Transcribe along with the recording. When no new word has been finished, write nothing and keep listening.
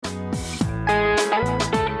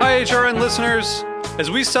HRN listeners.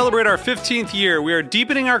 As we celebrate our 15th year, we are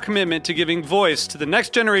deepening our commitment to giving voice to the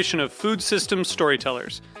next generation of food systems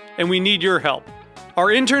storytellers, and we need your help. Our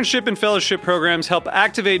internship and fellowship programs help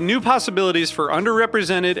activate new possibilities for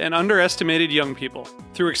underrepresented and underestimated young people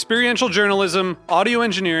through experiential journalism, audio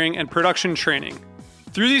engineering, and production training.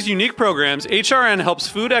 Through these unique programs, HRN helps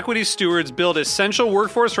food equity stewards build essential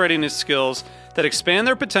workforce readiness skills that expand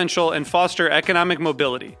their potential and foster economic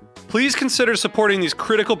mobility. Please consider supporting these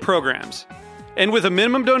critical programs. And with a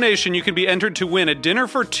minimum donation, you can be entered to win a dinner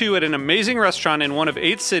for two at an amazing restaurant in one of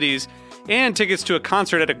 8 cities and tickets to a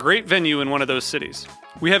concert at a great venue in one of those cities.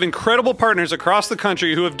 We have incredible partners across the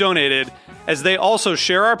country who have donated, as they also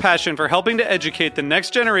share our passion for helping to educate the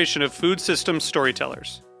next generation of food systems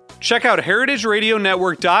storytellers. Check out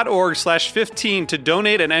heritageradionetwork.org/15 to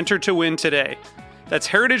donate and enter to win today. That's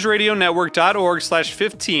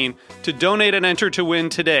heritageradionetwork.org/15 to donate and enter to win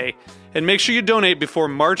today. And make sure you donate before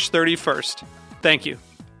March 31st. Thank you.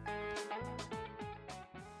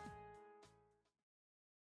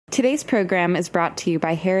 Today's program is brought to you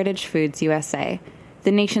by Heritage Foods USA,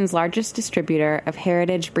 the nation's largest distributor of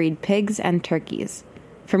heritage breed pigs and turkeys.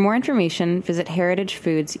 For more information, visit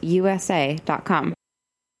heritagefoodsusa.com.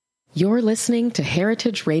 You're listening to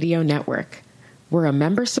Heritage Radio Network. We're a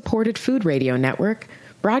member-supported food radio network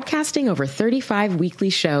broadcasting over 35 weekly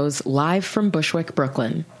shows live from Bushwick,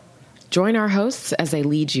 Brooklyn. Join our hosts as they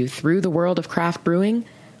lead you through the world of craft brewing,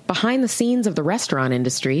 behind the scenes of the restaurant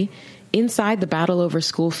industry, inside the battle over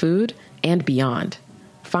school food, and beyond.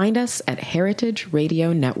 Find us at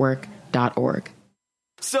heritageradionetwork.org.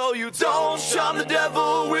 So you don't shun the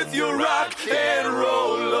devil with your rock and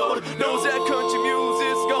roll load. Knows that country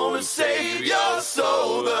music's gonna save your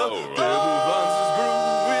soul. The devil finds his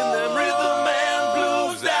groove in them rhythm and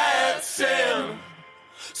blues that sound.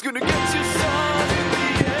 It's gonna get you some in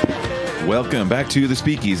the end. Welcome back to the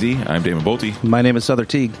Speakeasy. I'm Damon Bolte. My name is Sother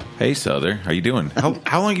Teague. Hey, Sother. How you doing?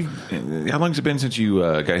 How long has it been since you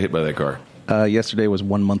got hit by that car? Yesterday was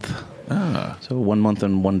 1 month. So 1 month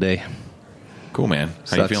and 1 day. Cool, man.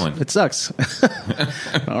 How you feeling? It sucks.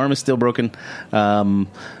 My arm is still broken.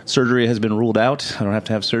 Surgery has been ruled out. I don't have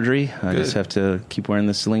to have surgery. I just have to keep wearing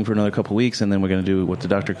this sling for another couple of weeks, and then we're going to do what the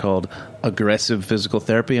doctor called aggressive physical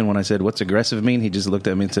therapy. And when I said, "What's aggressive mean?" he just looked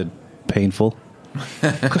at me and said, "Painful."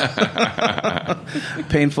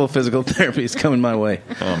 Painful physical therapy is coming my way.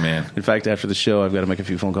 Oh, man. In fact, after the show, I've got to make a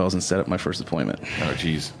few phone calls and set up my first appointment. Oh,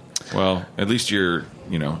 geez. Well, at least you're,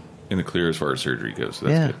 in the clear as far as surgery goes. So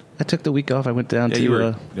that's good. I took the week off. I went down to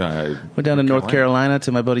North North Carolina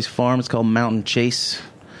to my buddy's farm. It's called Mountain Chase.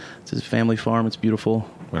 It's his family farm. It's beautiful.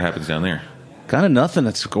 What happens down there? Kind of nothing.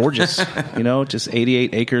 It's gorgeous. Just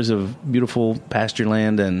 88 acres of beautiful pasture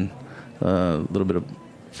land and a little bit of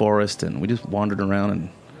forest. And we just wandered around and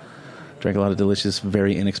drank a lot of delicious,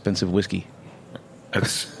 very inexpensive whiskey.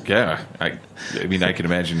 That's, yeah. I can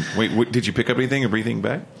imagine. Wait, did you pick up anything or bring anything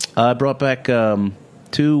back? I brought back 2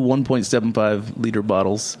 1.75 liter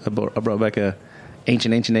bottles. I brought back a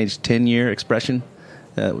ancient age 10-year expression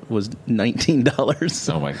that was $19.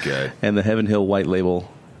 Oh my god! And the Heaven Hill White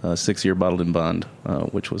Label 6-year bottled in bond,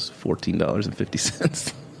 which was $14.50.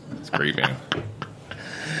 That's great, man.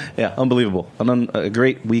 Yeah, unbelievable. A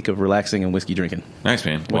great week of relaxing and whiskey drinking. Nice,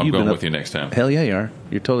 man. Well, I'm going with you next time. Hell yeah, you are.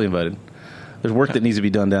 You're totally invited. There's work that needs to be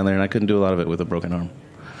done down there, and I couldn't do a lot of it with a broken arm.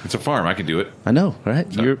 It's a farm. I can do it. I know,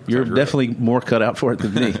 right? You're definitely more cut out for it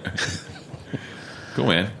than me. Cool,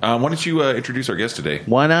 man. Why don't you introduce our guest today?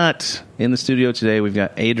 Why not? In the studio today, we've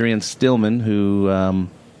got Adrienne Stillman, who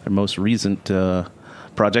her most recent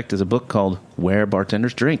project is a book called Where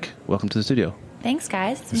Bartenders Drink. Welcome to the studio. Thanks,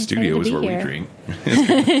 guys. The studio is where we drink.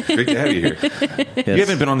 Great to have you here. Yes. You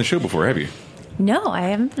haven't been on the show before, have you? No, I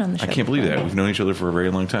haven't been on the show. I can't believe that. We've known each other for a very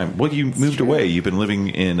long time. Well, you moved away. You've been living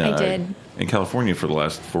in California for the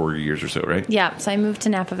last 4 years or so, right? Yeah. So I moved to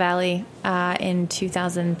Napa Valley in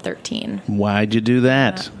 2013. Why'd you do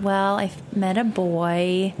that? Well, I met a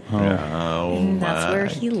boy. And that's where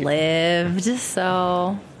he lived.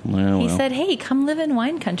 So he said, "Hey, come live in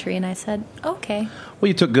wine country." And I said, "Okay." Well,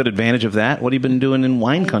 you took good advantage of that. What have you been doing in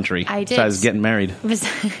wine country? I did. Besides getting married.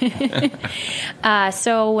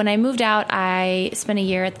 So when I moved out, I spent a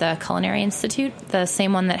year at the Culinary Institute, the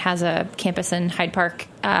same one that has a campus in Hyde Park,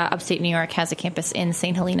 upstate New York, has a campus in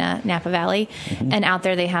St. Helena, Napa Valley. Mm-hmm. And out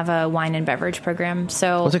there they have a wine and beverage program.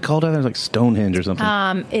 So what's it called out there? Like Stonehenge or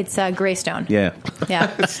something? It's Greystone. Yeah.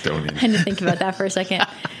 Yeah. Stonehenge. I had to think about that for a second.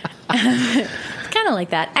 It's kind of like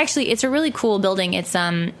that. Actually, it's a really cool building. It's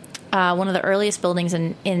one of the earliest buildings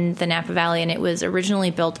in the Napa Valley, and it was originally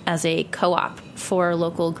built as a co-op for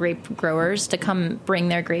local grape growers to come bring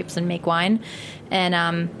their grapes and make wine.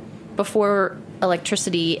 And before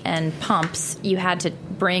electricity and pumps, you had to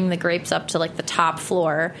bring the grapes up to like the top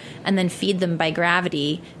floor and then feed them by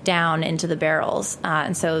gravity down into the barrels.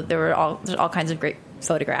 And so there's all kinds of great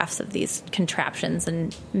photographs of these contraptions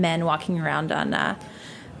and men walking around on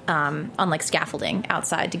like scaffolding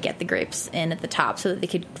outside to get the grapes in at the top so that they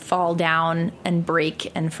could fall down and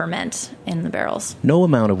break and ferment in the barrels. No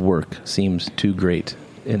amount of work seems too great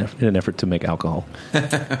in an effort to make alcohol.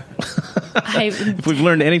 If we've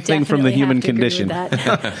learned anything from the human condition,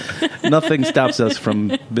 nothing stops us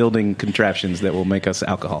from building contraptions that will make us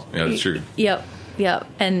alcohol. Yeah, that's true. Yep.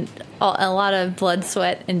 And a lot of blood,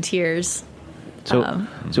 sweat, and tears. So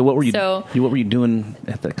what were you doing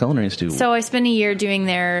at the Culinary Institute? So I spent a year doing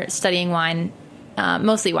there, studying wine,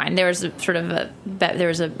 mostly wine. There was it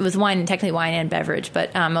was wine, technically wine and beverage,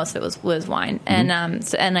 but most of it was wine. And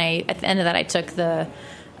and I at the end of that I took the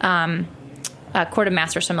Court of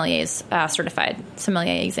Master Sommeliers Certified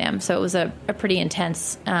Sommelier exam. So it was a pretty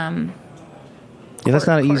intense. That's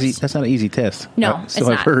not an easy. That's not an easy test. No,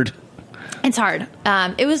 so I've heard. It's hard.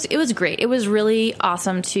 It was great. It was really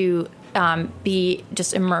awesome to be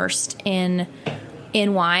just immersed in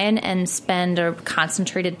wine and spend a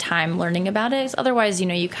concentrated time learning about it. Otherwise,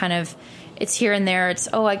 you kind of, it's here and there. It's,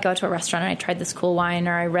 I go to a restaurant and I tried this cool wine,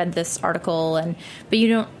 or I read this article, but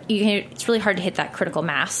it's really hard to hit that critical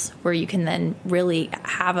mass where you can then really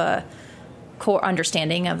have a core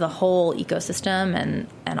understanding of the whole ecosystem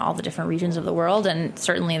and all the different regions of the world. And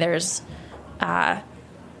certainly there's, I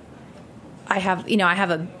think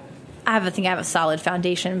I have a solid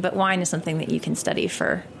foundation, but wine is something that you can study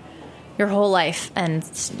for your whole life and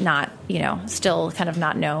not, still kind of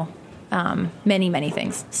not know many, many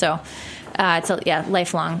things. So it's a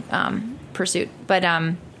lifelong pursuit. But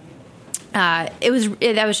that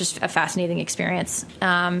was just a fascinating experience.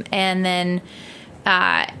 And then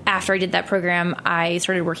after I did that program, I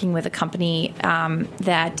started working with a company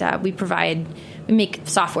that we make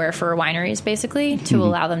software for wineries, basically, to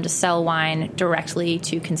allow them to sell wine directly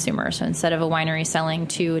to consumers. So instead of a winery selling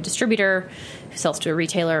to a distributor who sells to a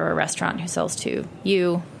retailer or a restaurant who sells to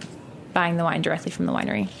you, buying the wine directly from the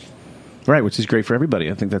winery. Right, which is great for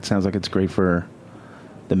everybody. I think that sounds like it's great for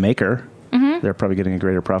the maker. They're probably getting a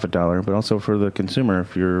greater profit dollar, but also for the consumer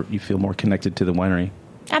if you feel more connected to the winery.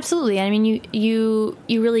 Absolutely. I mean, you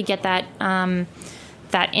really get that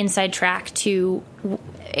that inside track to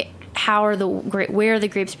where are the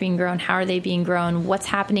grapes being grown, how are they being grown, what's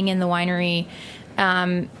happening in the winery,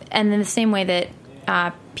 and in the same way that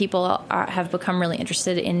people have become really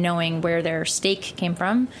interested in knowing where their steak came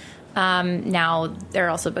from. Now they're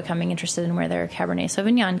also becoming interested in where their Cabernet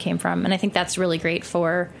Sauvignon came from, and I think that's really great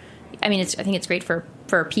for. I think it's great for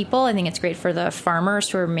people. I think it's great for the farmers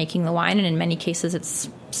who are making the wine, and in many cases it's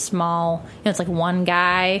small. It's like one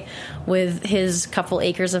guy with his couple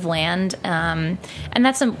acres of land, and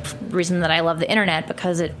that's a reason that I love the internet,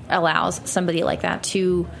 because it allows somebody like that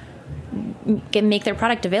to make their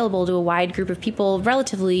product available to a wide group of people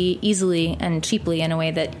relatively easily and cheaply in a way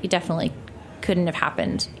that it definitely couldn't have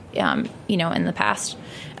happened, in the past.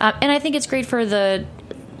 And I think it's great for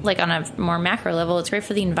on a more macro level, it's great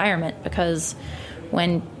for the environment, because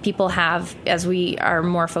when people as we are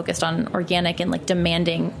more focused on organic and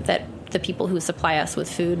demanding that the people who supply us with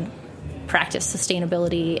food practice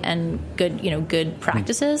sustainability and good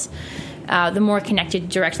practices, the more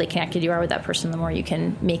directly connected you are with that person, the more you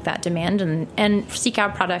can make that demand and seek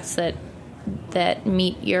out products that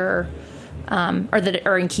meet your or that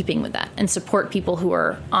are in keeping with that, and support people who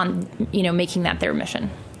are on making that their mission.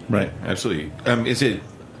 Right, absolutely. Is it?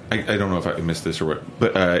 I don't know if I missed this or what,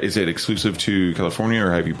 but is it exclusive to California,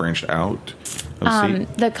 or have you branched out of the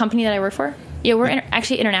state? The company that I work for? Yeah, we're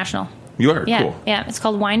actually international. You are? Yeah, cool. Yeah, it's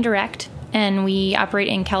called Wine Direct, and we operate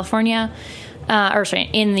in California,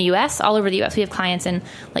 in the U.S., all over the U.S. We have clients in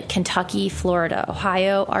Kentucky, Florida,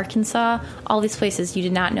 Ohio, Arkansas, all these places you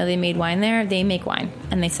did not know they made wine there. They make wine,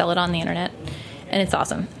 and they sell it on the internet, and it's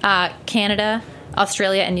awesome. Canada,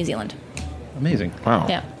 Australia, and New Zealand. Amazing. Wow.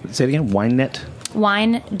 Yeah. Say it again, WineNet?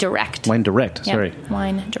 Wine Direct. Wine Direct, sorry. Yep.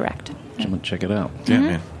 Wine Direct. I'm going to check it out. Yeah,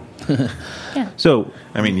 man. Yeah. So,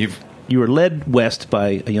 you were led west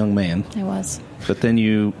by a young man. I was. But then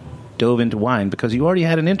you dove into wine because you already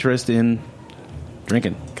had an interest in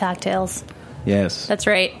drinking. Cocktails. Yes. That's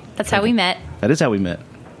right. That's how we met. That is how we met.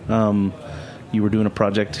 You were doing a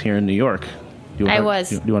project here in New York. I was.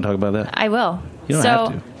 Do you want to talk about that? I will. You don't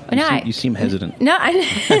have to. You seem hesitant. No,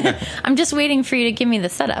 I'm just waiting for you to give me the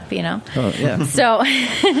setup, you know? Oh, yeah. So,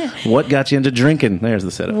 what got you into drinking? There's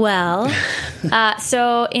the setup. Well,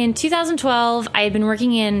 so in 2012, I had been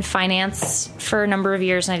working in finance for a number of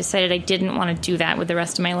years, and I decided I didn't want to do that with the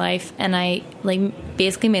rest of my life. And I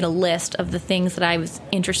basically made a list of the things that I was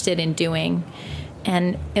interested in doing.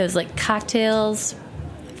 And it was like cocktails,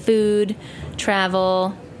 food,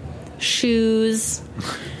 travel, shoes.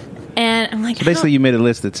 And I'm like, so basically, you made a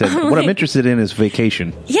list that said, "What I'm interested in is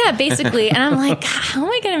vacation." Yeah, basically. And I'm like, how am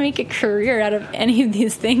I going to make a career out of any of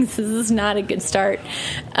these things? This is not a good start.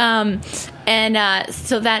 So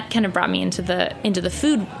that kind of brought me into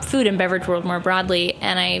the food and beverage world more broadly,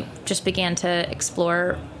 and I just began to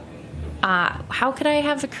explore how could I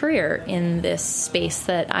have a career in this space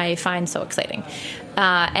that I find so exciting.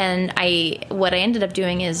 And what I ended up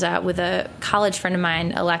doing is with a college friend of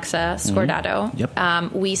mine, Alexa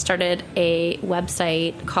Scordato, we started a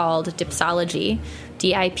website called Dipsology,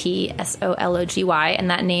 Dipsology,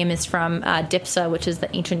 and that name is from dipsa, which is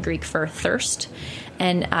the ancient Greek for thirst,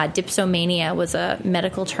 and dipsomania was a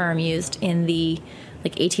medical term used in the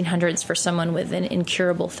 1800s for someone with an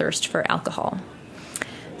incurable thirst for alcohol.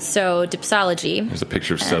 So, Dipsology. There's a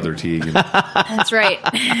picture of Sother Teague. That's right.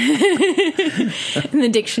 In the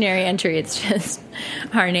dictionary entry, it's just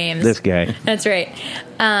our names. This guy. That's right.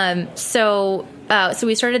 So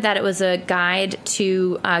we started that. It was a guide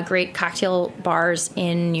to great cocktail bars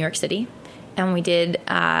in New York City. And we did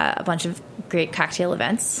a bunch of great cocktail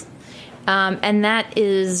events. And that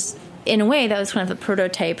is, in a way, that was kind of the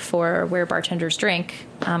prototype for Where Bartenders Drink,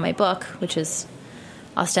 my book, which is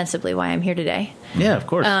ostensibly why I'm here today. Yeah, of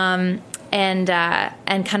course. And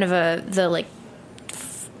kind of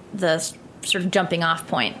the sort of jumping off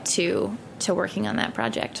point to working on that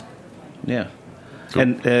project. Yeah. Cool.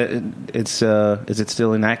 And is it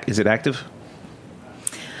still is it active?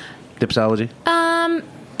 Dipsology?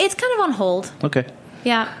 It's kind of on hold. Okay.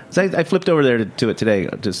 Yeah. So I flipped over there to it today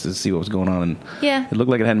just to see what was going on, and it looked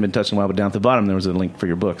like it hadn't been touched in a while. But down at the bottom there was a link for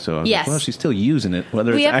your book, so I was like, well, she's still using it,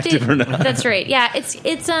 whether it's active or not. That's right. Yeah, it's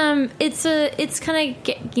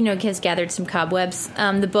kind of has gathered some cobwebs.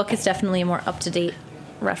 The book is definitely a more up to date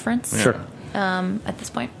reference. Sure. At this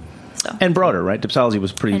point. So. And broader, right? Dipsology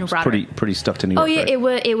was pretty stuck to New York. Oh yeah,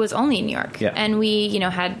 right? it was only in New York. Yeah. And we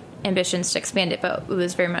had ambitions to expand it, but it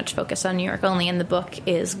was very much focused on New York only, and the book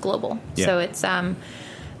is global. Yeah. So it's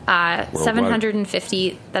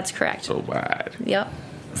 750. That's correct. So wide. Yep.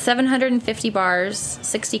 750 bars,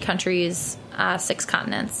 60 countries, 6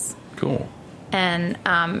 continents. Cool. And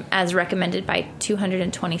as recommended by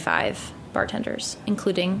 225 bartenders,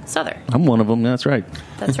 including Sother. I'm one of them. That's right.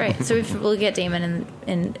 That's right. So we'll get Damon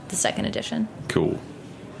in the second edition. Cool.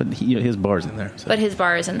 But his bar's in there. So. But his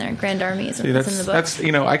bar is in there. Grand Army is in the book. That's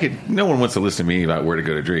no one wants to listen to me about where to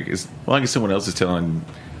go to drink. As long as someone else is telling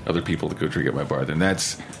other people to go drink at my bar, then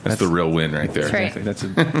that's the real win right there. That's right. That's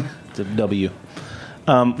a W.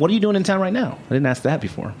 What are you doing in town right now? I didn't ask that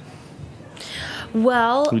before.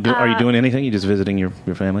 Well, are you doing anything? You just visiting your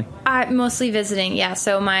family? Mostly visiting, yeah.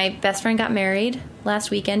 So my best friend got married last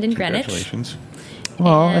weekend in Greenwich. Congratulations.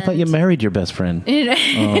 Well, I thought you married your best friend.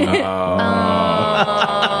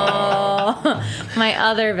 My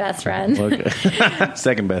other best friend. Okay.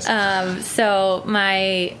 Second best. So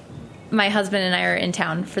my husband and I are in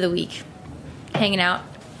town for the week, hanging out.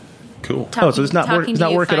 Cool. So it's not work. It's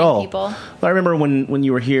not work at all. People. Well, I remember when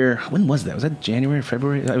you were here. When was that? Was that January,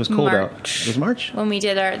 February? It was cold out. It was March. When we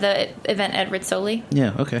did the event at Rizzoli.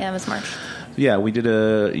 Yeah. Okay. Yeah, it was March. Yeah, you did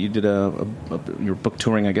your book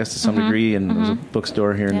touring, I guess, to some degree, and there was a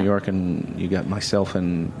bookstore here in New York, and you got myself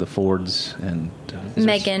and the Fords and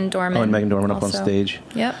Megan Dorman. Oh, and Megan Dorman up on stage.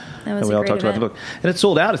 Yep, that was and we all talked about the book, and it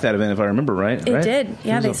sold out at that event, if I remember right. It did.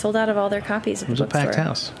 Yeah, they sold out of all their copies. It was a packed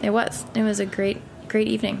house. It was. It was a great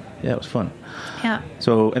evening. Yeah, it was fun. Yeah.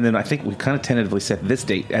 So, and then I think we kind of tentatively set this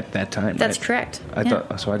date at that time. That's correct. I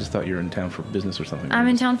just thought you were in town for business or something. I'm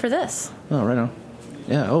in town for this. Oh, right on.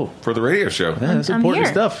 Yeah. Oh, for the radio show. Yeah, that's important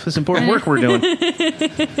stuff. That's important work we're doing.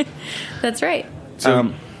 That's right.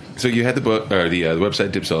 So you had the book, the website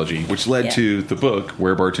Dipsology, which led to the book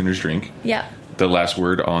Where Bartenders Drink. Yeah. The Last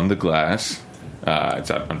Word on the Glass. It's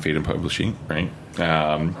out on Faden Publishing, right?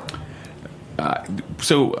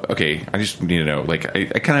 Okay, I just need to know, I kind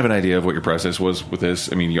of have an idea of what your process was with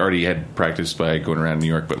this. I mean, you already had practiced by going around New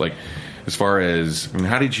York, but as far as, what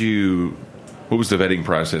was the vetting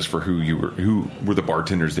process for who were the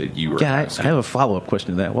bartenders that you were asking? I have a follow-up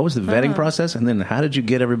question to that. What was the vetting process, and then how did you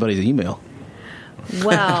get everybody's email?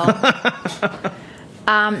 Well,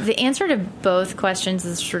 the answer to both questions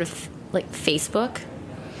is sort of like Facebook.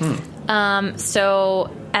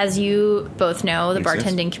 So, as you both know, the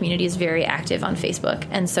bartending community is very active on Facebook.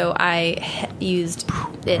 And so I used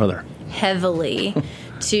it heavily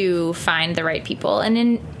to find the right people.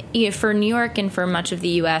 And for New York and for much of the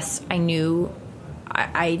U.S., I knew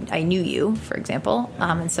you, for example.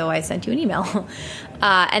 And so I sent you an email.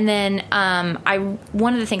 And then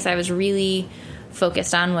one of the things I was really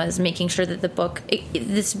focused on was making sure that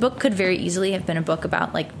this book could very easily have been a book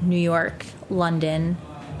about like New York, London,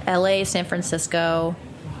 LA, San Francisco,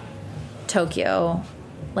 Tokyo,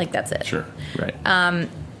 like that's it. Sure, right.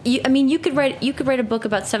 You could write a book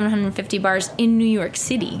about 750 bars in New York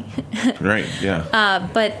City. Right. Yeah.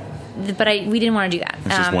 But we didn't want to do that.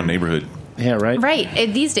 It's just one neighborhood. Yeah. Right.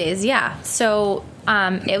 Right. These days, yeah. So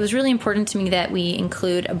it was really important to me that we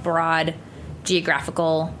include a broad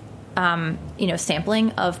geographical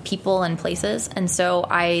sampling of people and places. And so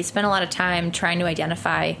I spent a lot of time trying to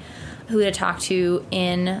identify who to talk to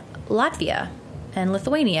in Latvia and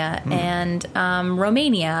Lithuania and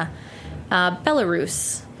Romania,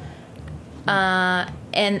 Belarus.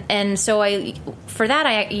 And so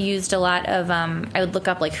I used a lot of, I would look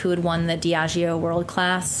up like who had won the Diageo World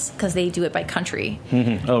Class because they do it by country.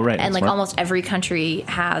 Mm-hmm. Oh, right. And That's like smart. almost every country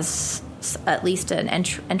has at least an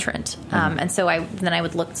entrant. And so I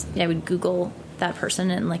would Google that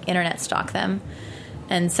person and like internet stalk them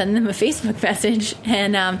and send them a Facebook message.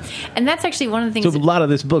 And that's actually one of the things. So a lot of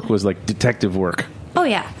this book was like detective work. Oh,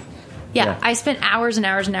 yeah. Yeah. I spent hours and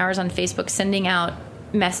hours and hours on Facebook sending out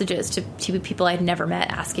messages to people I'd never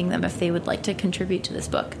met, asking them if they would like to contribute to this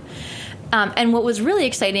book. And what was really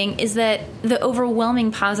exciting is that the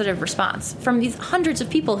overwhelming positive response from these hundreds of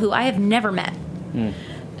people who I have never met,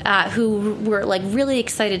 who were like really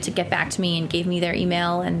excited to get back to me and gave me their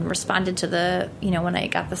email and responded to when I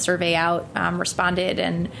got the survey out, responded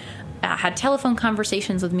and had telephone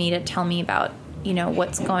conversations with me to tell me about,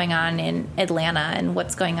 what's going on in Atlanta and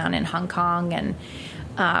what's going on in Hong Kong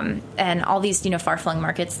and all these, far-flung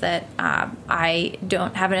markets that I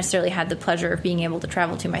haven't necessarily had the pleasure of being able to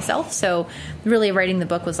travel to myself. So really writing the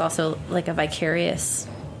book was also like a vicarious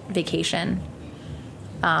vacation.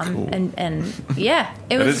 Cool. And yeah,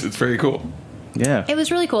 it's very cool. Yeah. It was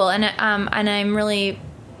really cool. And I'm really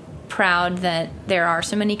proud that there are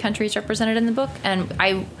so many countries represented in the book. And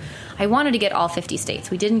I wanted to get all 50 states.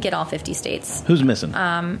 We didn't get all 50 states. Who's missing?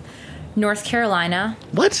 North Carolina.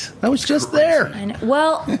 What? I was just there. I know.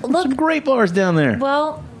 Well, look. Some great bars down there.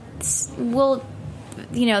 Well, this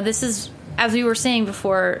is, as we were saying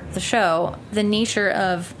before the show, the nature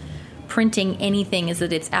of printing anything is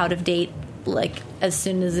that it's out of date, like, as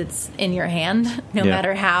soon as it's in your hand, no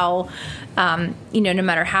matter how, no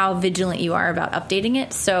matter how vigilant you are about updating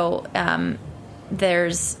it. So I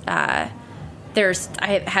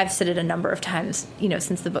have said it a number of times,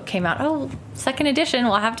 since the book came out. Oh, second edition,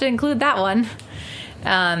 we'll have to include that one.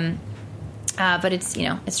 But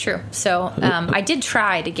it's true. So I did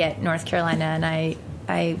try to get North Carolina, and I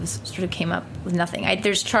sort of came up with nothing.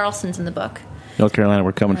 There's Charleston's in the book. North Carolina,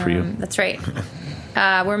 we're coming for you. That's right.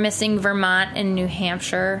 We're missing Vermont and New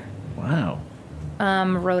Hampshire. Wow.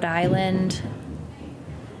 Rhode Island.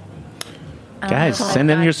 Guys, send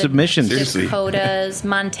in your submissions. Seriously. Dakotas,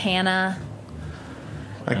 Montana.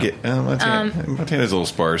 I get Montana's a little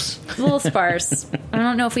sparse. It's a little sparse. I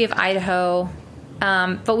don't know if we have Idaho,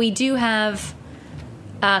 but we do have,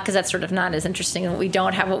 because that's sort of not as interesting than what we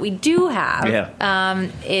don't have. What we do have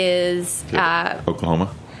is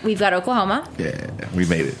Oklahoma. We've got Oklahoma. Yeah, we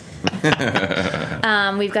made it.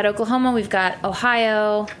 We've got Oklahoma. We've got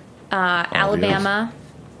Ohio, Alabama,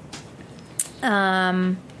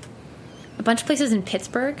 a bunch of places in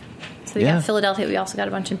Pittsburgh. So we got Philadelphia. We also got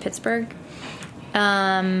a bunch in Pittsburgh.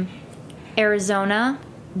 Arizona.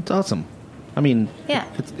 It's awesome. I mean,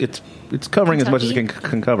 it's covering Kentucky. as much as it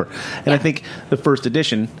can cover. And I think the first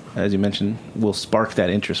edition, as you mentioned, will spark that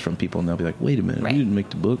interest from people, and they'll be like, "Wait a minute, we didn't make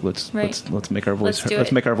the book. Let's make our voice.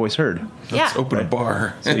 Let's make our voice heard. Let's open a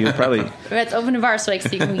bar." So you'll probably let's open a bar so you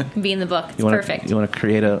can be in the book. It's perfect. You want to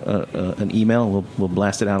create an email? We'll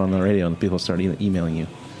blast it out on the radio, and people start emailing you.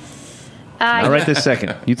 All right, this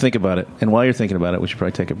second. You think about it. And while you're thinking about it, we should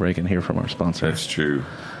probably take a break and hear from our sponsor. That's true.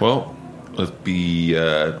 Well, let's be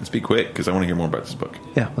quick because I want to hear more about this book.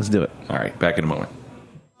 Yeah, let's do it. All right, back in a moment.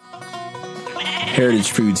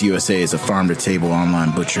 Heritage Foods USA is a farm-to-table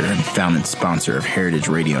online butcher and founding sponsor of Heritage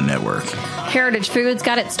Radio Network. Heritage Foods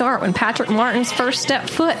got its start when Patrick Martins first stepped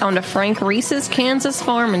foot onto Frank Reese's Kansas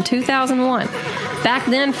farm in 2001. Back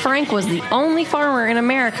then, Frank was the only farmer in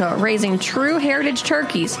America raising true heritage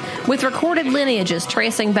turkeys with recorded lineages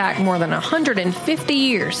tracing back more than 150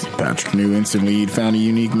 years. Patrick knew instantly he'd found a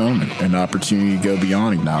unique moment, an opportunity to go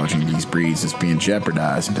beyond acknowledging these breeds as being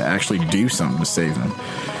jeopardized and to actually do something to save them.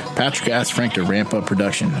 Patrick asked Frank to ramp up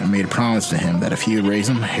production and made a promise to him that if he would raise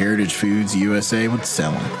them, Heritage Foods USA would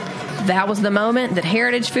sell them. That was the moment that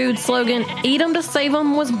Heritage Foods' slogan, Eat 'em to Save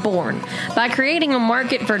 'em, was born. By creating a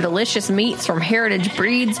market for delicious meats from heritage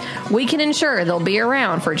breeds, we can ensure they'll be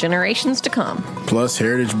around for generations to come. Plus,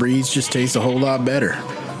 heritage breeds just taste a whole lot better.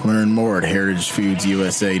 Learn more at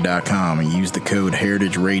heritagefoodsusa.com and use the code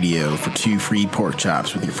HeritageRadio for 2 free pork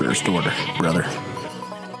chops with your first order, brother.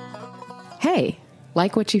 Hey,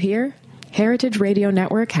 like what you hear? Heritage Radio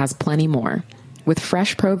Network has plenty more. With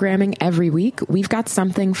fresh programming every week, we've got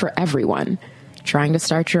something for everyone. Trying to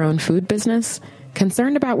start your own food business?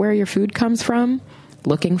 Concerned about where your food comes from?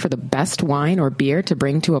 Looking for the best wine or beer to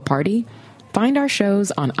bring to a party? Find our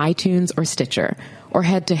shows on iTunes or Stitcher, or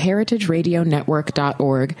head to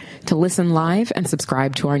heritageradionetwork.org to listen live and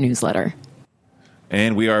subscribe to our newsletter.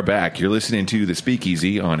 And we are back. You're listening to the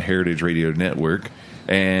Speakeasy on Heritage Radio Network.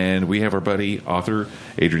 And we have our buddy, author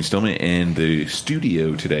Adrienne Stillman, in the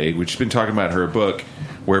studio today, which has been talking about her book,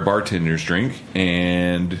 Where Bartenders Drink.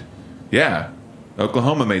 And, yeah,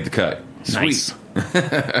 Oklahoma made the cut. Nice. Sweet.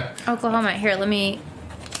 Oklahoma. Here, let me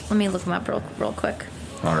look them up real quick.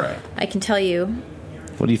 All right. I can tell you.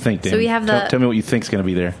 What do you think, Dan? So we have the... Tell me what you think's going to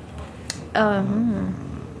be there.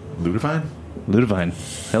 Ludovine? Ludovine.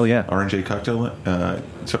 Hell yeah. R&J Cocktail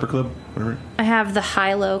Supper Club? Whatever. I have the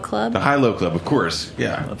High-Low Club. The High-Low Club, of course.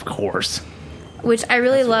 Yeah. Of course. Which I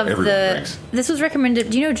really love. Drinks. This was recommended.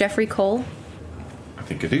 Do you know Jeffrey Cole? I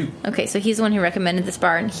think I do. Okay, so he's the one who recommended this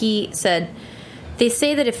bar, and he said, they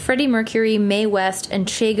say that if Freddie Mercury, Mae West, and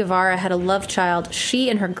Che Guevara had a love child, she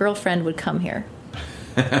and her girlfriend would come here.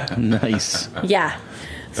 Nice. Yeah.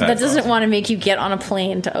 So that doesn't want to make you get on a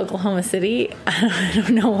plane to Oklahoma City. I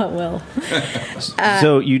don't know what will.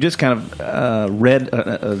 So you just kind of read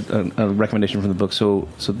a recommendation from the book. So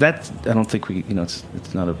that, I don't think we,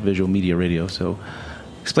 it's not a visual media radio. So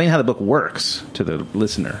explain how the book works to the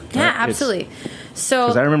listener. Yeah, right? absolutely. So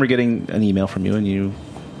because I remember getting an email from you, and you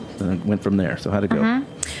went from there. So how'd it go? Mm-hmm.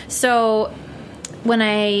 So when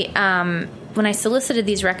I solicited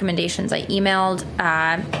these recommendations, I emailed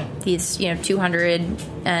these 200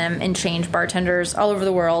 and change bartenders all over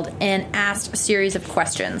the world and asked a series of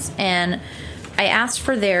questions. And I asked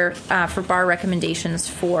for their for bar recommendations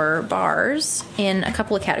for bars in a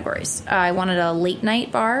couple of categories. I wanted a late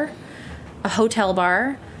night bar, a hotel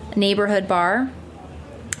bar, a neighborhood bar,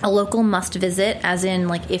 a local must visit, as in,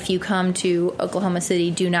 like, if you come to Oklahoma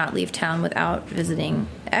City, do not leave town without visiting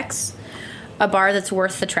X, a bar that's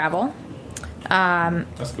worth the travel.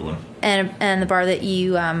 That's a good one. And the bar that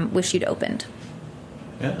you wish you'd opened.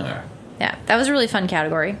 Yeah. Yeah, that was a really fun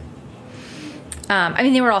category. I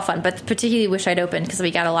mean, they were all fun, but particularly wish I'd opened because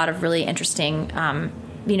we got a lot of really interesting,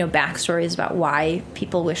 backstories about why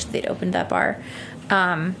people wish they'd opened that bar.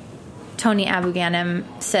 Tony Abu-Ghanim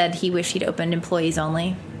said he wished he'd opened employees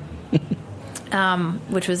only,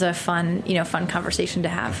 which was a fun conversation to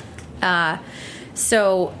have.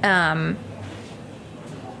 So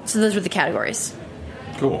those were the categories.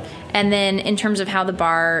 Cool. And then in terms of how the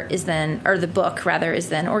bar is then, or the book rather, is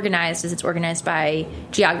then organized, is it's organized by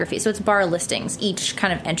geography. So it's bar listings. Each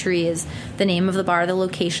kind of entry is the name of the bar, the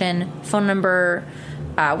location, phone number,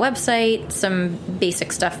 website, some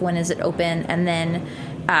basic stuff, when is it open, and then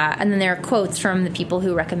there are quotes from the people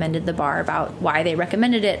who recommended the bar about why they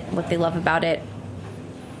recommended it, what they love about it.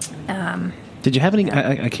 Did you have any?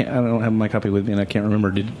 I don't have my copy with me, and I can't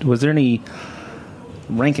remember. Was there any?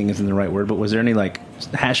 Ranking isn't the right word, but was there any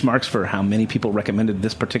hash marks for how many people recommended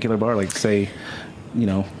this particular bar? Like, say,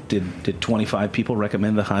 did 25 people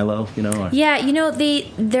recommend the High-Low? Yeah,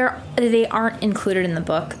 they aren't included in the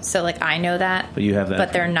book, so I know that. But you have that,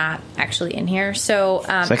 but they're not actually in here. So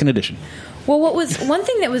second edition. Well, what was one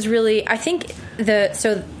thing that was really, I think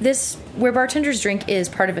this Where Bartenders Drink is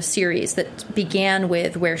part of a series that began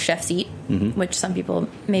with Where Chefs Eat, which some people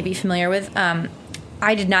may be familiar with.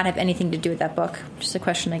 I did not have anything to do with that book, which is a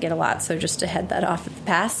question I get a lot, so just to head that off at the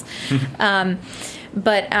pass.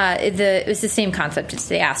 But it was the same concept.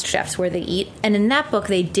 They asked chefs where they eat. And in that book,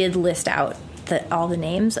 they did list out all the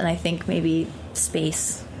names, and I think maybe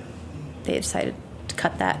space, they decided to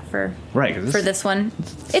cut that for this one.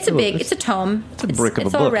 It's a tome. It's a brick of a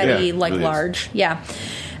book. It's already yeah, large. Yeah.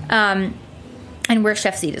 And and where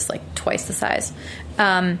chefs eat is like twice the size.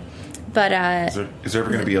 But is there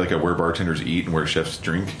ever going to be like a Where Bartenders Eat and Where Chefs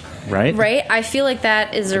Drink? Right? Right? I feel like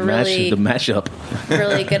that is the mashup.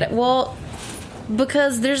 really good. Well,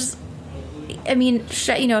 because there's, I mean,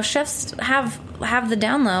 chefs have the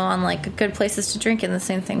down low on like good places to drink, and the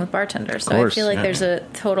same thing with bartenders. So course, I feel like there's a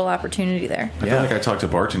total opportunity there. I feel like I talk to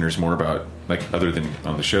bartenders more about, like, other than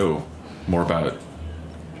on the show, more about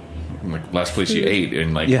like last place you ate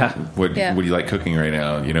and like what do you like cooking right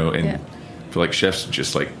now, and I feel like chefs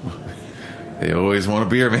just like they always want a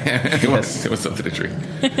beer, man. They want something to drink.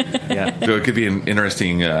 So it could be an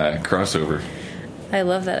interesting crossover. I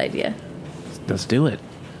love that idea. Let's do it.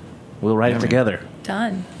 We'll write it together.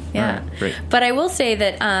 Done. Yeah. Right, great. But I will say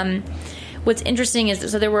that what's interesting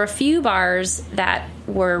is so there were a few bars that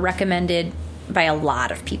were recommended by a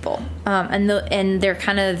lot of people, and they're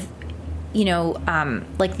kind of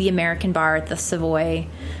like the American bar at the Savoy.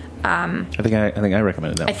 I think I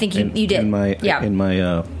recommended that. I think you did. In my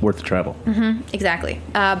Worth the Travel. Mm-hmm, exactly.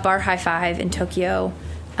 Bar High Five in Tokyo.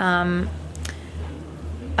 I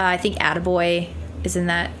think Attaboy is in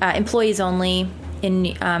that. Employees Only in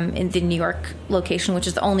the New York location, which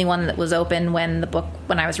is the only one that was open when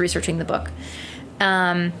I was researching the book.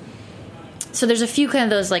 So there's a few kind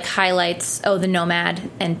of those like highlights. Oh, the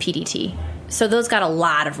Nomad and PDT. So those got a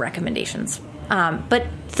lot of recommendations. But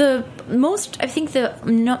the most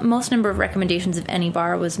number of recommendations of any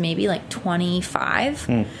bar was maybe like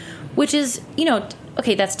 25, which is,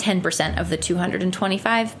 okay, that's 10% of the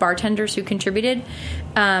 225 bartenders who contributed.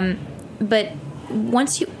 But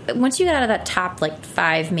once you got out of that top like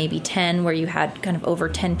 5, maybe 10, where you had kind of over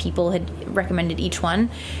 10 people had recommended each one,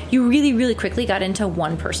 you really, really quickly got into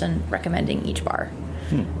one person recommending each bar,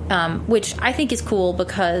 which I think is cool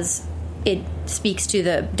because it speaks to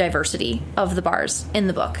the diversity of the bars in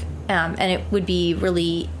the book. And it would be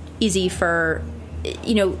really easy for,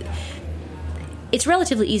 it's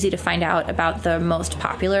relatively easy to find out about the most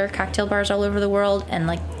popular cocktail bars all over the world and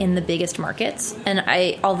like in the biggest markets. And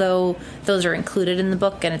although those are included in the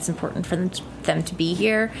book and it's important for them to be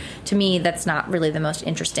here, to me, that's not really the most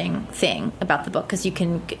interesting thing about the book, because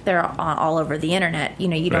they're all over the internet.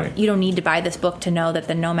 You don't need to buy this book to know that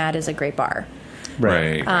the Nomad is a great bar.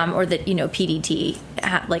 Right. Or that, PDT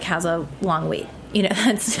has a long wait.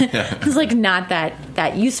 It's like not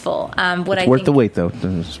that useful. It's worth the wait, though.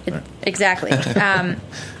 Exactly.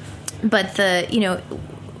 But I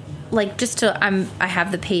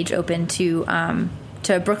have the page open to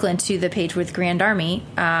Brooklyn, to the page with Grand Army,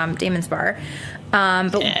 Damon's bar.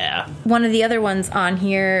 But one of the other ones on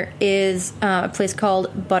here is a place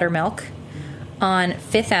called Buttermilk on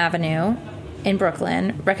 5th Avenue in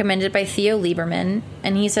Brooklyn, recommended by Theo Lieberman,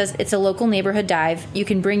 and he says it's a local neighborhood dive. You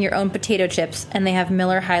can bring your own potato chips, and they have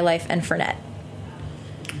Miller High Life and Fernet.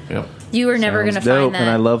 Yep. You are never going to find that.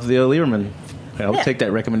 And I love Theo Lieberman. I'll take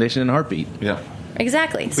that recommendation in a heartbeat. Yeah.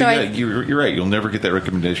 Exactly. But so you're right. You'll never get that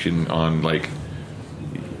recommendation on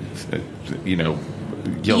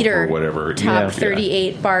Yelp Eater, or whatever. Top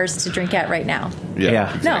 38 bars to drink at right now.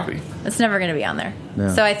 Yeah. Exactly. No, it's never going to be on there.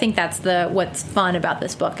 No. So I think that's what's fun about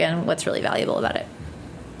this book and what's really valuable about it.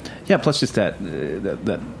 Yeah, plus just that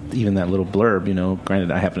even that little blurb, granted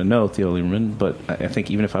I happen to know Theo Lieberman, but I think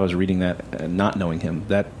even if I was reading that not knowing him,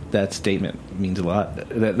 that statement means a lot.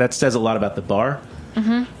 That says a lot about the bar.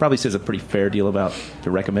 Mm-hmm. Probably says a pretty fair deal about the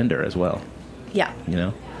recommender as well. Yeah.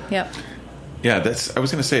 Yep. Yeah, I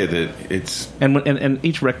was going to say that it's and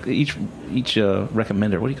each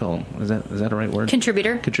recommender. What do you call them? Is that the right word?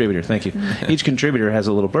 Contributor. Thank you. Each contributor has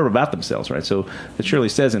a little blurb about themselves, right? So it surely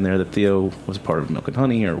says in there that Theo was a part of Milk and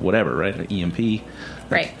Honey or whatever, right? An EMP.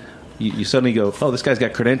 Right. You suddenly go, oh, this guy's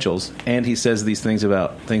got credentials, and he says these things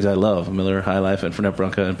about things I love: Miller High Life and Fernet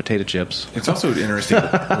Branca and potato chips. It's also an interesting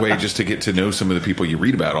way just to get to know some of the people you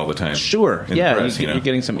read about all the time. Sure. Yeah, press, you're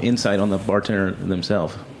getting some insight on the bartender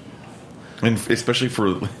themselves. And especially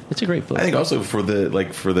it's a great book. I think also for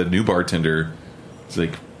the new bartender, it's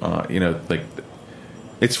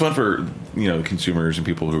it's fun for consumers and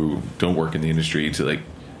people who don't work in the industry to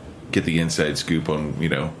get the inside scoop on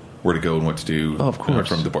where to go and what to do. Oh, of course,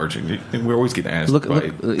 from the bartending. And we're always getting asked by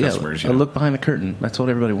customers. A look behind the curtain. That's what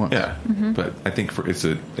everybody wants. Yeah, but I think it's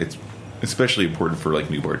especially important for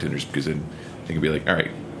new bartenders, because then they can be like, all right,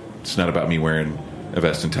 it's not about me wearing a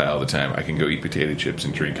vest and tie all the time. I can go eat potato chips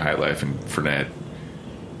and drink High Life and Fernet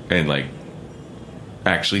and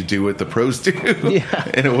actually do what the pros do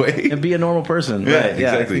in a way, and be a normal person. Yeah, right.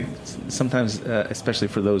 exactly. Sometimes, especially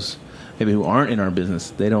for those maybe who aren't in our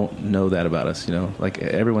business, they don't know that about us. You know, like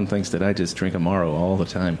everyone thinks that I just drink Amaro all the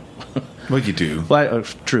time. Well, you do. Well,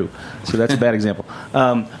 true. So that's a bad example.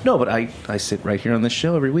 No, but I sit right here on this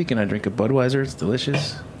show every week and I drink a Budweiser. It's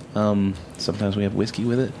delicious. Sometimes we have whiskey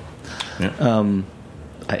with it. Yeah.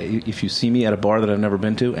 If you see me at a bar that I've never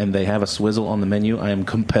been to and they have a swizzle on the menu, I am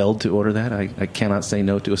compelled to order that. I cannot say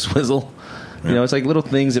no to a swizzle. Yeah. You know, it's like little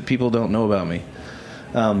things that people don't know about me.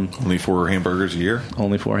 Only 4 hamburgers a year?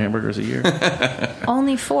 Only 4 hamburgers a year.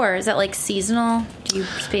 Only 4? Is that like seasonal? Do you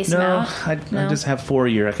space them out? I just have 4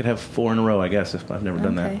 a year. I could have 4 in a row, I guess, if I've never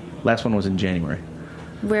done that. Last one was in January.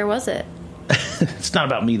 Where was it? It's not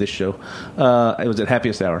about me, this show. It was at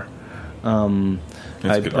Happiest Hour.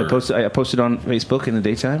 I posted on Facebook in the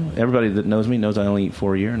daytime. Everybody that knows me knows I only eat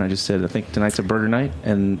 4 a year, and I just said, I think tonight's a burger night,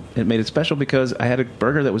 and it made it special because I had a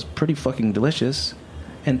burger that was pretty fucking delicious,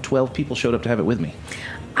 and 12 people showed up to have it with me.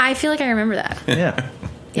 I feel like I remember that.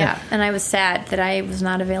 Yeah. And I was sad that I was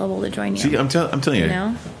not available to join you. See, I'm telling you,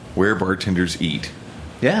 know? Where Bartenders Eat.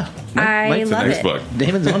 Yeah. I love nice it. book.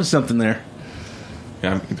 Damon's onto something there.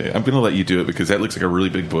 Yeah, I'm going to let you do it because that looks like a really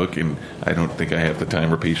big book, and I don't think I have the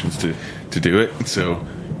time or patience to do it. So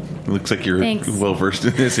it looks like you're well versed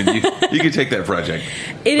in this, and you can take that project.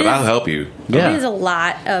 I'll help you. Yeah. It is a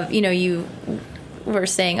lot of, you were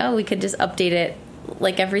saying, we could just update it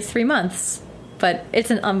like every 3 months. But it's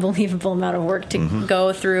an unbelievable amount of work to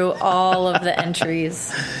go through all of the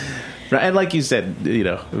entries. Right, and like you said,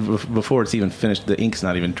 before it's even finished, the ink's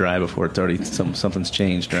not even dry before it's already something's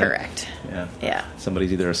changed, right? Correct. Yeah.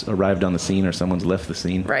 Somebody's either arrived on the scene or someone's left the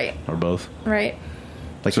scene. Right. Or both. Right.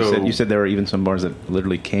 Like you said there were even some bars that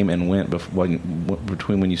literally came and went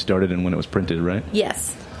between when you started and when it was printed, right?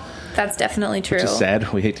 Yes. That's definitely true. Which is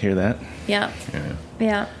sad. We hate to hear that.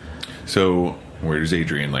 Yeah. So, where does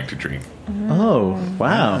Adrienne like to drink? Oh,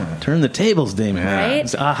 wow. Turn the tables, Damon. Right?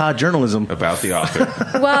 It's aha journalism. About the author.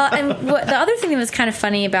 Well, and the other thing that was kind of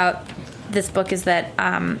funny about this book is that,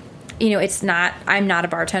 it's not, I'm not a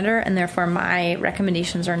bartender, and therefore my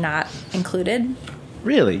recommendations are not included.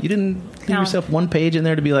 Really? You didn't leave yourself one page in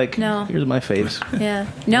there to be like, no, here's my faves? Yeah.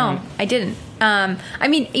 No, I didn't.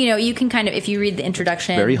 You can kind of, if you read the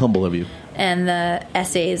introduction. Very humble of you. And the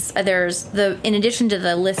essays, in addition to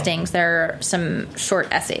the listings, there are some short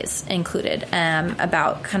essays included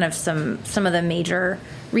about kind of some of the major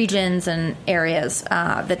regions and areas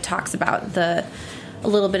that talks about a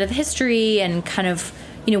little bit of history and kind of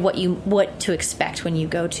what to expect when you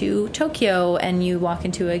go to Tokyo and you walk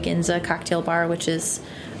into a Ginza cocktail bar, which is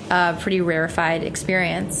a pretty rarefied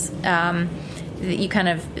experience. You kind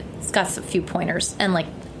of, it's got a few pointers and like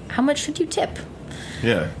how much should you tip?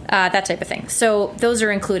 Yeah. That type of thing. So those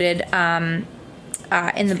are included in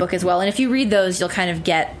the book as well. And if you read those, you'll kind of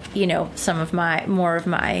get, some of more of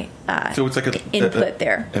my so it's like input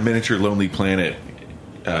there. A miniature Lonely Planet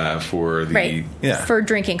for the for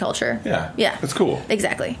drinking culture. Yeah. That's cool.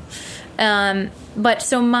 Exactly. But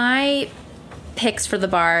so my picks for the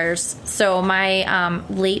bars. So my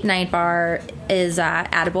late night bar is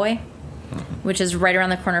Attaboy, which is right around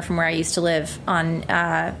the corner from where I used to live on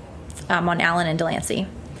Allen and Delancey.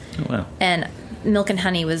 Oh, wow. And Milk and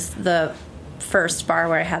Honey was the first bar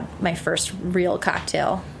where I had my first real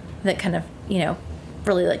cocktail that kind of,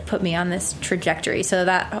 really like put me on this trajectory. So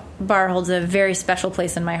that bar holds a very special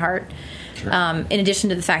place in my heart. Sure. In addition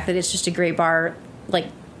to the fact that it's just a great bar, like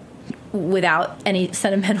without any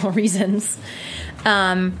sentimental reasons.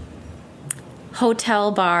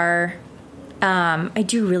 Hotel bar. I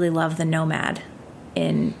do really love the Nomad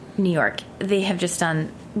in New York. They have just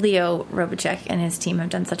done, Leo Robachek and his team have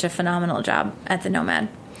done such a phenomenal job at the Nomad.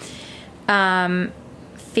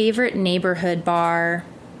 Favorite neighborhood bar.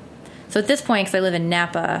 So at this point, because I live in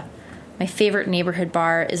Napa, my favorite neighborhood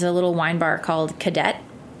bar is a little wine bar called Cadet,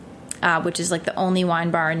 which is like the only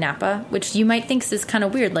wine bar in Napa, which you might think is kind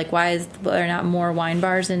of weird. Like, why is there not more wine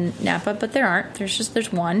bars in Napa? But there aren't.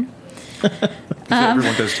 There's one.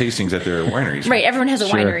 Everyone does tastings at their wineries. Right, everyone has a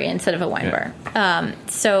winery instead of a wine bar.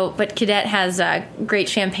 But Cadet has great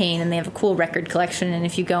champagne, and they have a cool record collection. And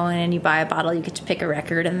if you go in and you buy a bottle, you get to pick a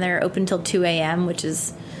record, and they're open till 2 a.m., which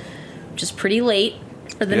is pretty late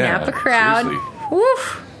for the Napa crowd. Seriously. Woo!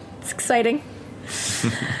 It's exciting.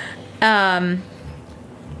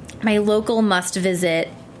 My local must visit,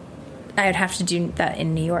 I would have to do that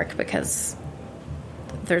in New York because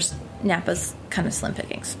Napa's kind of slim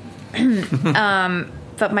pickings.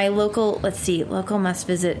 But my local must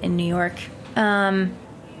visit in New York.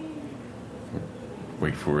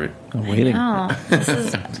 Wait for it. I'm waiting.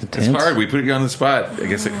 It's hard. We put you on the spot. I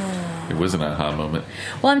guess it was an aha moment.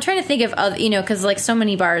 Well, I'm trying to think of, because like so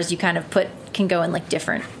many bars, you kind of can go in like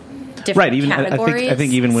different right. Even categories. I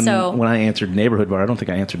think even when I answered neighborhood bar, I don't think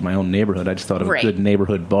I answered my own neighborhood. I just thought of a good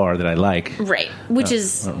neighborhood bar that I like. Right, which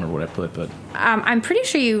is I don't remember what I put, but I'm pretty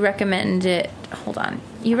sure you recommended. Hold on,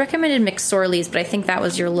 you recommended McSorley's, but I think that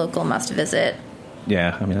was your local must visit.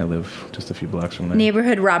 Yeah, I mean I live just a few blocks from there.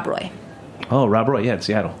 Neighborhood Rob Roy. Oh, Rob Roy, yeah, in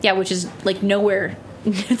Seattle. Yeah, which is like nowhere.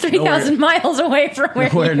 3,000 miles away from where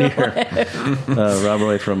nowhere you near. live. Rob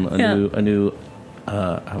Roy from a new.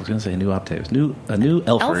 I was going to say a new Octaves. A new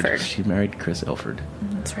Elford. She married Chris Elford.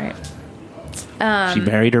 That's right. She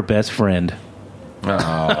married her best friend. That's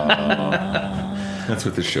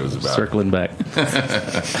what this show's about. Circling back.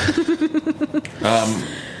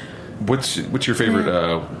 What's your favorite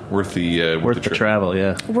worth the travel?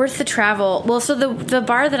 Yeah, worth the travel. Well, so the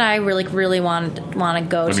bar that I really want to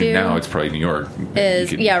go to. I mean, now it's probably New York.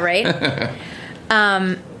 Is right.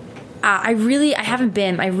 I haven't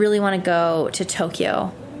been. I really want to go to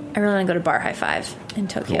Tokyo. I really want to go to Bar High Five in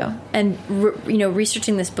Tokyo. Cool. And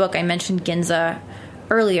researching this book, I mentioned Ginza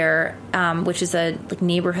earlier, which is a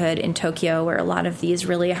neighborhood in Tokyo where a lot of these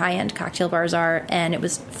really high-end cocktail bars are, and it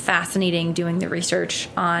was fascinating doing the research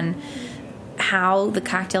on how the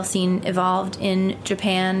cocktail scene evolved in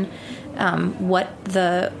Japan, what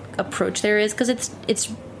the approach there is, because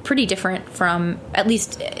it's pretty different from, at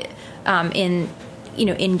least in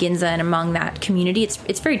Ginza and among that community,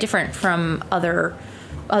 it's very different from other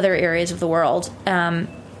areas of the world.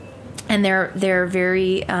 And they're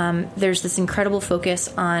very there's this incredible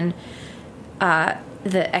focus on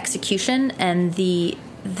the execution and the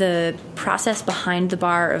process behind the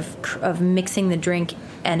bar of mixing the drink,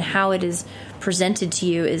 and how it is presented to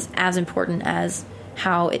you is as important as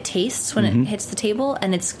how it tastes when it hits the table.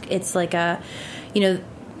 And it's like you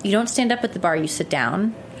don't stand up at the bar, you sit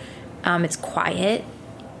down. It's quiet.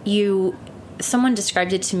 Someone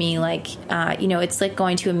described it to me like it's like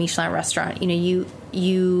going to a Michelin restaurant.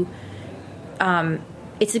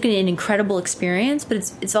 It's an incredible experience, but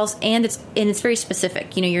it's also it's very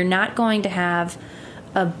specific. You're not going to have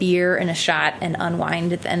a beer and a shot and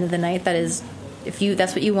unwind at the end of the night. That is, if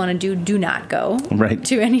that's what you want to do not go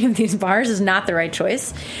to any of these bars. Is not the right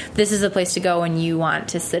choice. This is a place to go when you want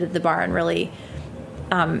to sit at the bar and really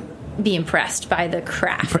be impressed by the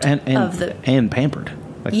craft and pampered.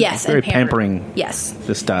 Yes, very pampering. Yes,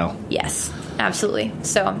 this style. Yes, absolutely.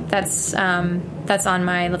 So that's on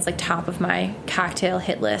my top of my cocktail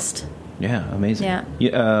hit list. Yeah, amazing. Yeah.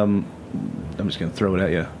 I'm just going to throw it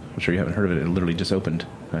at you. I'm sure you haven't heard of it. It literally just opened.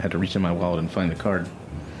 I had to reach in my wallet and find the card.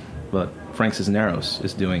 But Frank's Cisneros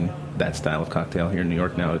is doing that style of cocktail here in New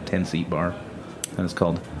York now, a 10-seat bar, and it's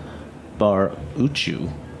called Bar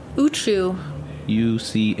Uchu. Uchu.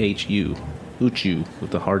 U-C-H-U. Uchu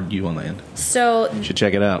with the hard U on the end. So you should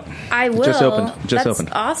check it out. I will. It just opened. That's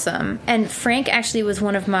awesome. And Frank actually was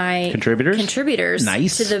one of my contributors.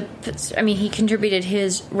 Nice. He contributed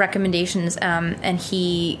his recommendations, and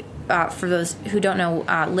he, for those who don't know,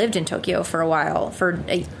 lived in Tokyo for a while, for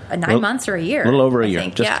 9 months or a year. A little over a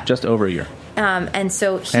year. Just over a year. And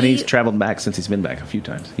so he's traveled back since he's been back a few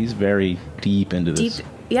times. He's very deep into this.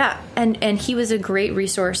 Yeah, and he was a great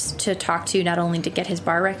resource to talk to, not only to get his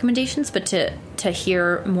bar recommendations, but to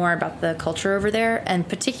hear more about the culture over there, and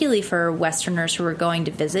particularly for Westerners who are going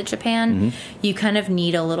to visit Japan, you kind of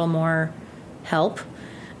need a little more help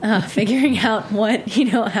figuring out what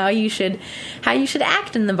how you should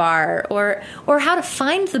act in the bar, or how to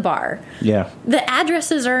find the bar. Yeah, the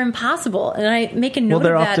addresses are impossible, and I make a note of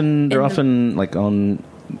that. They're often like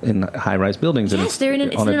in high-rise buildings. Yes, they're in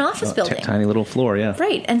an office building. Tiny little floor, yeah.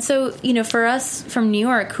 Right, and so, for us from New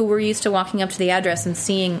York, who were used to walking up to the address and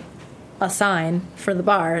seeing a sign for the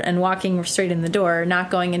bar and walking straight in the door, not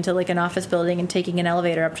going into like an office building and taking an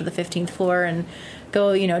elevator up to the 15th floor and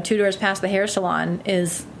go, 2 doors past the hair salon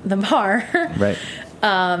is the bar. Right.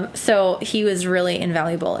 So he was really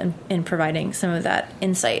invaluable in providing some of that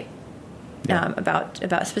insight. Yeah. About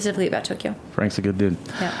specifically about Tokyo. Frank's a good dude.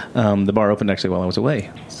 Yeah. The bar opened actually while I was away,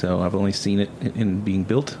 so I've only seen it in being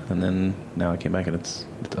built, and then now I came back and it's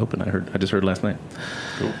open. I just heard last night.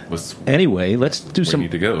 Cool. Anyway, let's do some. We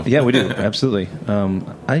need to go. Yeah, we do. Absolutely.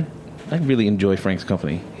 I really enjoy Frank's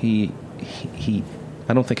company. He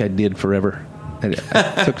I don't think I did forever.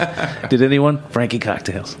 Did anyone? Frankie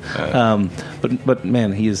Cocktails. But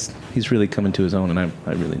man, he's really coming to his own, and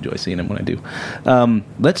I really enjoy seeing him when I do.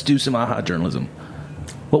 Let's do some aha journalism.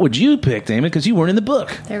 What would you pick, Damon? Because you weren't in the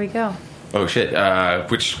book. There we go. Oh shit!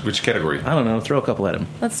 Which category? I don't know. Throw a couple at him.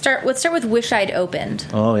 Let's start with Wish I'd Opened.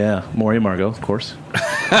 Oh yeah, Maury Margot, of course.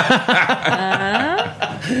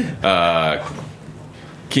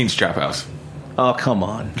 Keen's Trap House. Oh come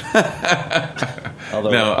on.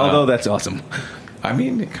 Although that's awesome. I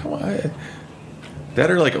mean, come on. That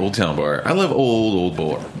are like Old Town Bar. I love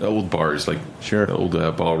old bars, like Sure. the old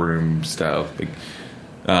ballroom style. Like,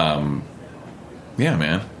 yeah,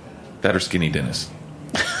 man. That or Skinny Dennis.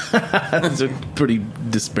 Those are pretty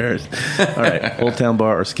disparate. All right, Old Town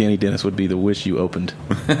Bar or Skinny Dennis would be the wish you opened.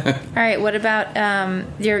 All right, what about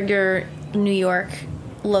your New York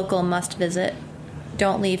local must visit?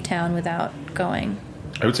 Don't leave town without going.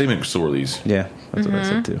 I would say McSorley's. Yeah, that's what I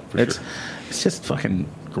said too. It's just fucking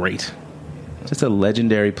great. It's just a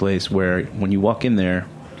legendary place where when you walk in there,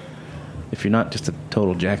 if you're not just a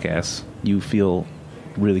total jackass, you feel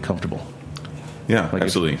really comfortable. Yeah, Like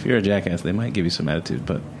absolutely. If you're a jackass, they might give you some attitude,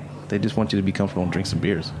 but they just want you to be comfortable and drink some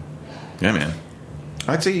beers. Yeah, man.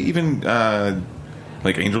 I'd say even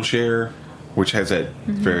like Angel Share, which has that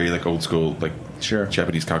very like old school like Sure.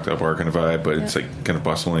 Japanese cocktail bar kind of vibe, but it's like kind of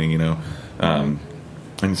bustling, you know. And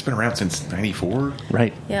it's been around since '94.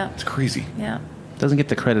 Right. Yeah. It's crazy. Yeah. Doesn't get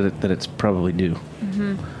the credit that it's probably due.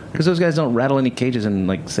 Because those guys don't rattle any cages and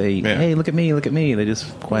like say, "Hey, look at me, look at me." They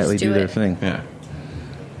just quietly Just do do their it. thing. Yeah.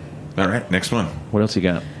 All right, next one. What else you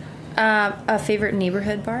got? A favorite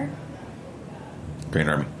neighborhood bar? Grand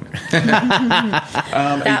Army.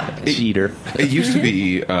 Cheater. It used to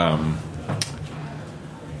be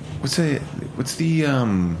what's the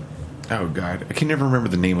oh god, I can never remember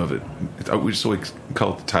the name of it. We just always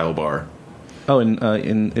call it the Tile Bar. Oh,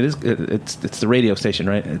 and it's the radio station,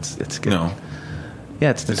 right? It's good. No.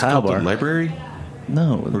 Yeah, it's the Is it Tile called Bar. the library?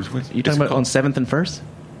 No, What's you're it talking about called? on 7th and First.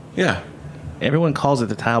 Yeah. Everyone calls it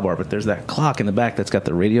the Tile Bar, but there's that clock in the back that's got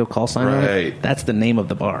the radio call sign on it. Right. That's the name of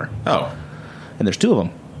the bar, Oh, and there's two of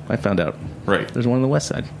them. I found out. right. There's one on the west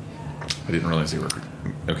side, I didn't realize they were.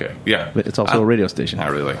 Okay, yeah. but it's also a radio station. I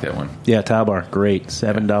really like that one. Yeah, Tile Bar, great.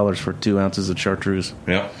 $7 for 2 ounces of chartreuse.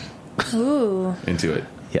 Yep. Ooh. Into it.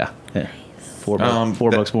 Yeah.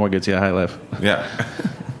 $4 bucks more gets you a high life. Yeah.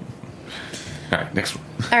 All right, next one.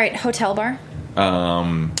 All right, hotel bar.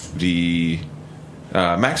 The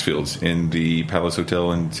Maxfield's in the Palace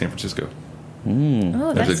Hotel in San Francisco.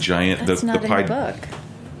 Oh, There's a giant. That's not the in pie. the book.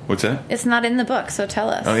 What's that? It's not in the book, so tell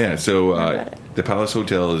us. Oh yeah, so More about it. the Palace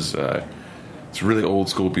Hotel is it's a really old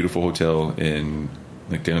school, beautiful hotel in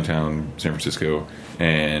like downtown San Francisco.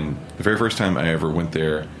 And the very first time I ever went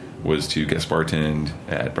there was to guest bartend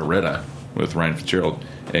at Beretta with Ryan Fitzgerald,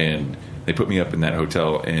 and they put me up in that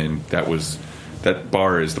hotel, and that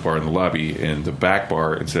bar is the bar in the lobby, and the back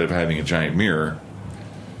bar, instead of having a giant mirror,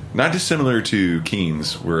 not dissimilar to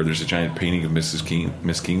Keen's, where there's a giant painting of Miss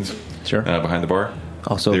Keen's Sure. behind the bar.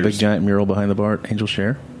 Also, a big There's giant mural behind the bar at Angel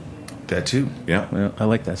Share. that too. Yeah. Yeah, I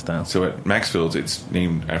like that style. So at Maxfield's, it's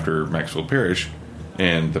named after Maxfield Parish,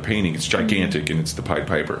 and the painting, it's gigantic, and it's the Pied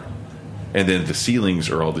Piper. And then the ceilings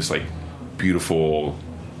are all this like beautiful,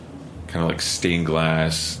 kind of like stained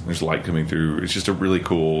glass. There's light coming through. It's just a really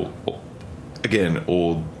cool, again,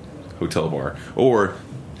 old hotel bar. Or,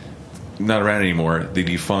 not around anymore, the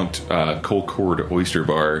defunct Cold Cord Oyster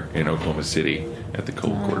Bar in Oklahoma City at the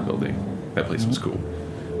Cold Cord building. That place was cool.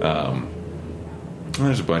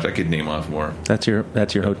 There's a bunch. I could name off more. That's your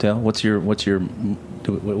hotel. What's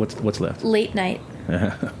left? Late night.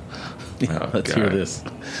 Let's hear this.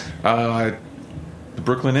 The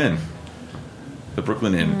Brooklyn Inn. The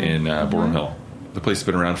Brooklyn Inn in Borum Hill. The place has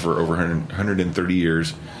been around for over 130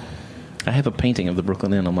 years. I have a painting of the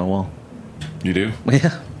Brooklyn Inn on my wall. You do?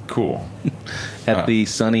 Yeah. Cool. At the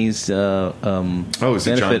Sonny's is it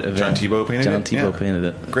benefit John event. Tebow painted John it? Tebow Yeah. painted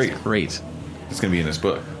it. Great. It's great. It's going to be in this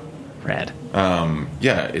book. Rad.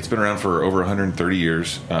 Yeah, it's been around for over 130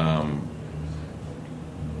 years.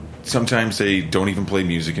 Sometimes they don't even play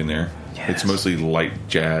music in there. Yes. It's mostly light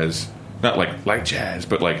jazz. Not like light jazz,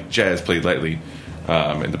 but like jazz played lightly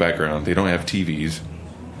in the background. They don't have TVs.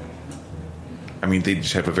 I mean, they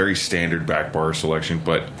just have a very standard back bar selection,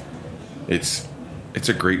 but it's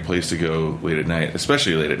a great place to go late at night,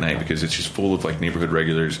 especially late at night, because it's just full of like neighborhood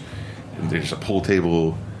regulars. And there's a pool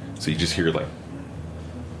table, so you just hear like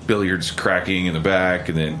billiards cracking in the back,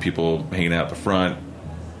 and then people hanging out the front.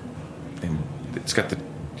 And it's got the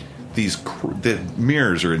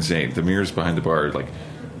mirrors are insane. The mirrors behind the bar are like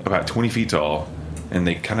about 20 feet tall, and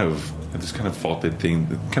they kind of have this kind of vaulted thing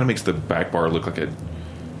that kind of makes the back bar look like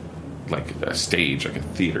a stage, like a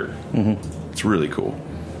theater. Mm-hmm. It's really cool.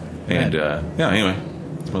 And anyway,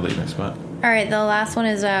 it's my late night spot. All right, the last one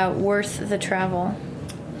is worth the travel.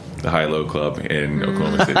 The High Low Club in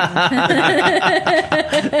Oklahoma City.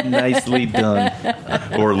 Nicely done.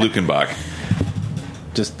 Or Lukenbach.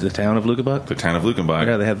 Just the town of Lukenbach? The town of Lukenbach.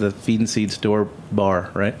 Yeah, they have the Feed and Seed store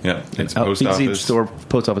bar, right? Yeah, it's Feed post and Seed office. store,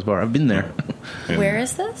 post office bar. I've been there. Where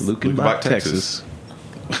is this? Lukenbach, Texas.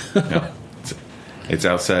 Yeah. It's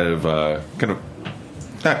outside of kind of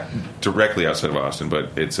not directly outside of Austin,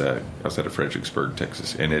 but it's outside of Fredericksburg,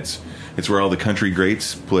 Texas, and it's where all the country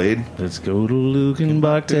greats played. Let's go to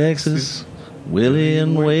Lukenbach, Texas. Willie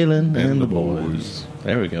and Waylon and the boys.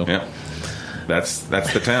 There we go. Yeah, that's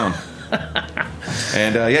the town.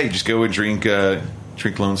 And you just go and drink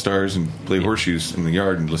Lone Stars and play horseshoes in the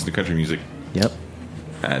yard and listen to country music. Yep,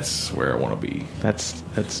 that's where I want to be. That's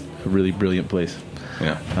a really brilliant place.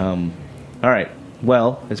 Yeah. All right.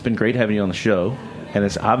 Well, it's been great having you on the show, and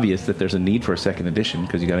it's obvious that there's a need for a second edition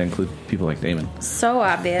because you got to include people like Damon. So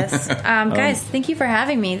obvious. Guys, thank you for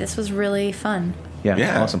having me. This was really fun.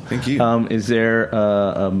 Yeah, awesome. Thank you. Is there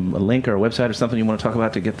a link or a website or something you want to talk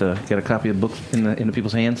about to get a copy of the book into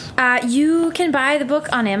people's hands? You can buy the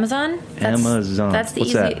book on Amazon. Amazon. That's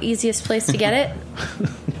the easiest place to get it.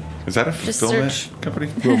 Is that a fulfillment search. company?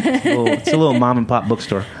 It's a little mom and pop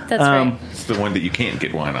bookstore. That's right. It's the one that you can't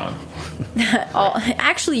get wine on.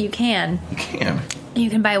 Actually, you can. You can.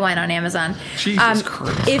 You can buy wine on Amazon. Jesus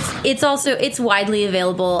Christ. It's widely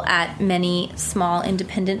available at many small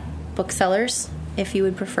independent booksellers if you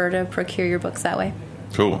would prefer to procure your books that way.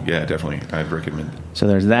 Cool. Yeah, definitely. I'd recommend. So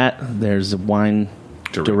there's that. There's Wine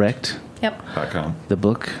Direct. Yep. .com. The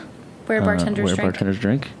book. Where Bartenders Drink. Where Bartenders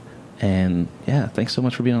Drink. And thanks so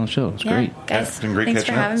much for being on the show. It's great. Guys, it's been great thanks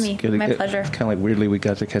for having me. My pleasure. It's kind of like weirdly we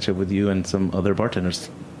got to catch up with you and some other bartenders.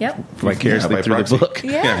 Yep. Vicariously through the book.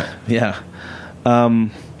 Yeah.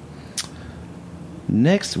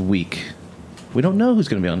 Next week, we don't know who's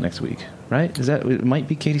going to be on next week, right? It might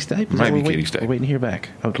be Katie Stipe? Katie Stipe. We're waiting to hear back.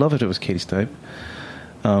 I would love it if it was Katie Stipe.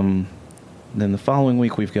 Then the following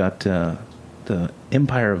week, we've got The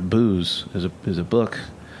Empire of Booze is a book.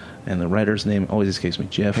 And the writer's name always escapes me.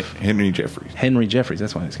 Henry Jeffries. Henry Jeffries.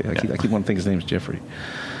 That's why I keep wanting to think his name is Jeffrey.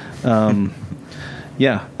 And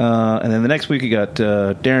then the next week we got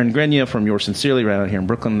Darren Grenier from Yours Sincerely right out here in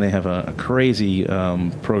Brooklyn. They have a crazy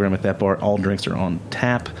program at that bar. All drinks are on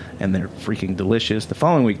tap, and they're freaking delicious. The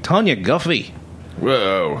following week, Tanya Guffey.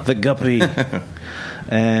 Whoa. The Guppy.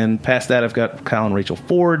 And past that, I've got Kyle and Rachel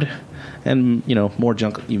Ford. And, more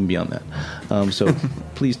junk even beyond that. So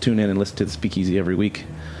please tune in and listen to the Speakeasy every week.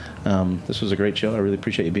 This was a great show. I really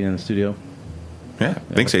appreciate you being in the studio. Yeah.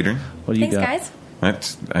 Thanks, Adrienne. What do you got? Thanks,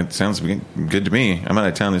 guys. That sounds good to me. I'm out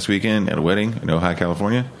of town this weekend at a wedding in Ojai,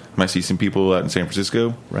 California. Might see some people out in San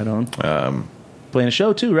Francisco. Right on. Playing a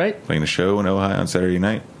show, too, right? Playing a show in Ojai on Saturday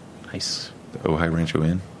night. Nice. The Ojai Rancho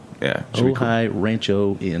Inn. Yeah. Ojai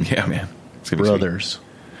Rancho Inn. Yeah, man. It's gonna Brothers. Be sweet.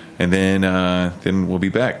 And then we'll be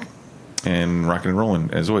back and rocking and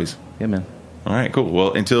rolling, as always. Yeah, man. All right, cool.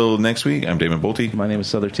 Well, until next week, I'm Damon Bolte. My name is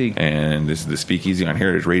Sother Teague. And this is the Speakeasy on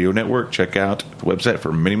Heritage Radio Network. Check out the website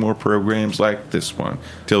for many more programs like this one.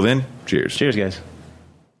 Till then, cheers. Cheers, guys.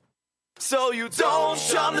 So you don't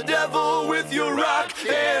shun the devil with your rock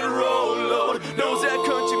and roll load. Knows that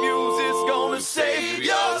country music's gonna save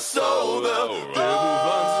your soul. The rebel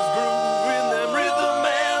runs his groove in them rhythm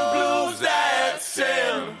and blues that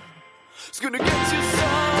sound. It's gonna get you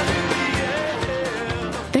sun in the air.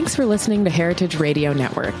 Thanks for listening to Heritage Radio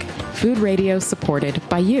Network, food radio supported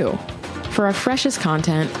by you. For our freshest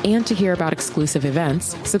content and to hear about exclusive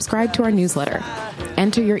events, subscribe to our newsletter.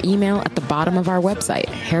 Enter your email at the bottom of our website,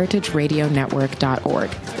 heritageradionetwork.org.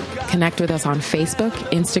 Connect with us on Facebook,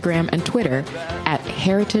 Instagram, and Twitter at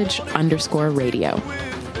heritage_radio.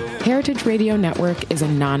 Heritage Radio Network is a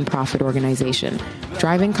nonprofit organization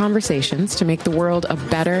driving conversations to make the world a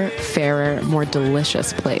better, fairer, more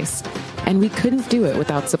delicious place. And we couldn't do it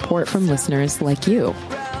without support from listeners like you.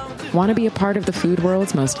 Want to be a part of the food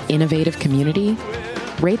world's most innovative community?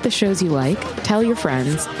 Rate the shows you like, tell your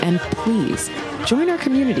friends, and please join our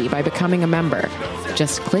community by becoming a member.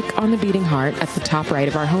 Just click on the beating heart at the top right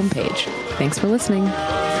of our homepage. Thanks for listening.